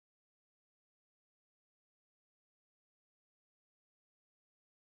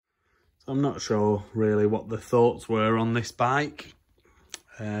So I'm not sure really what the thoughts were on this bike.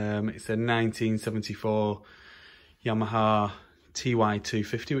 It's a 1974 Yamaha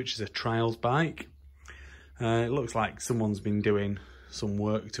ty250, which is a trials bike. It looks like someone's been doing some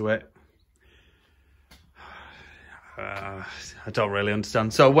work to it. I don't really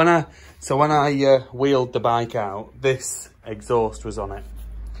understand. So when I wheeled the bike out, this exhaust was on it.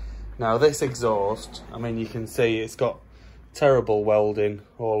 Now this exhaust, I mean, you can see it's got terrible welding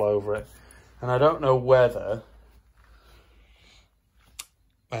all over it, and I don't know whether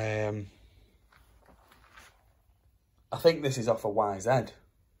I think this is off a YZ,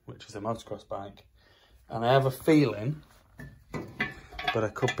 which is a motocross bike, and I have a feeling, but I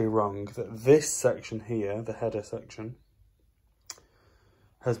could be wrong, that this section here, the header section,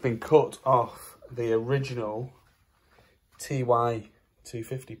 has been cut off the original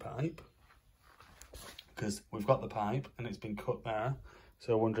ty250 pipe, because we've got the pipe and it's been cut there.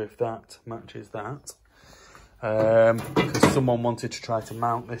 So I wonder if that matches that. Because someone wanted to try to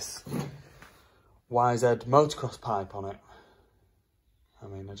mount this YZ motocross pipe on it. I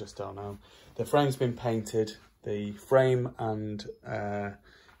mean, I just don't know. The frame's been painted. The frame and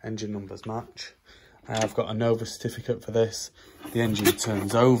engine numbers match. I've got a Nova certificate for this. The engine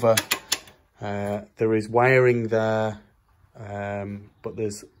turns over. There is wiring there, but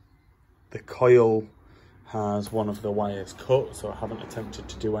the coil has one of the wires cut, so I haven't attempted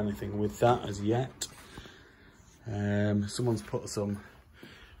to do anything with that as yet. Someone's put some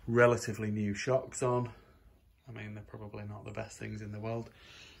relatively new shocks on. I mean, they're probably not the best things in the world,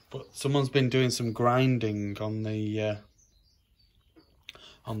 but someone's been doing some grinding on the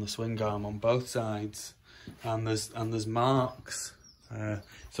swing arm on both sides, and there's marks.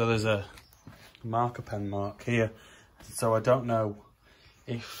 So there's a marker pen mark here. So I don't know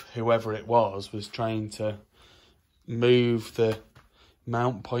if whoever it was trying to move the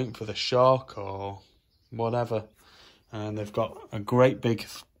mount point for the shock or whatever. And they've got a great big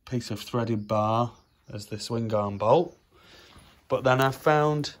piece of threaded bar as the swing arm bolt. But then I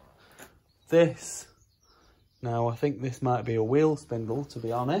found this. Now I think this might be a wheel spindle, to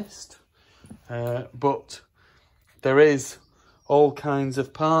be honest. But there is all kinds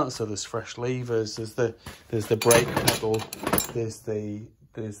of parts. So there's fresh levers, there's the brake pedal, there's the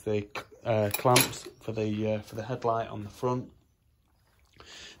clamps for the headlight on the front.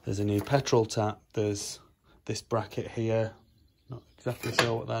 There's a new petrol tap. There's this bracket here. Not exactly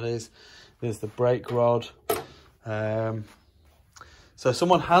sure what that is. There's the brake rod. So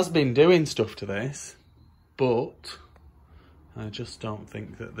someone has been doing stuff to this, but I just don't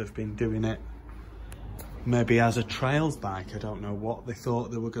think that they've been doing it maybe as a trials bike. I don't know what they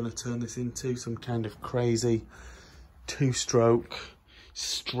thought they were going to turn this into, some kind of crazy two-stroke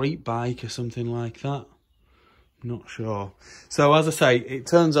street bike or something like that. Not sure. So as I say, it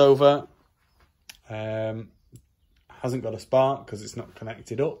turns over. Hasn't got a spark because it's not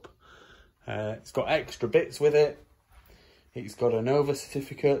connected up. It's got extra bits with it. It's got a Nova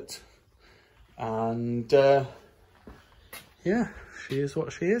certificate, and yeah, she is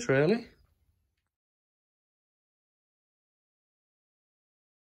what she is, really.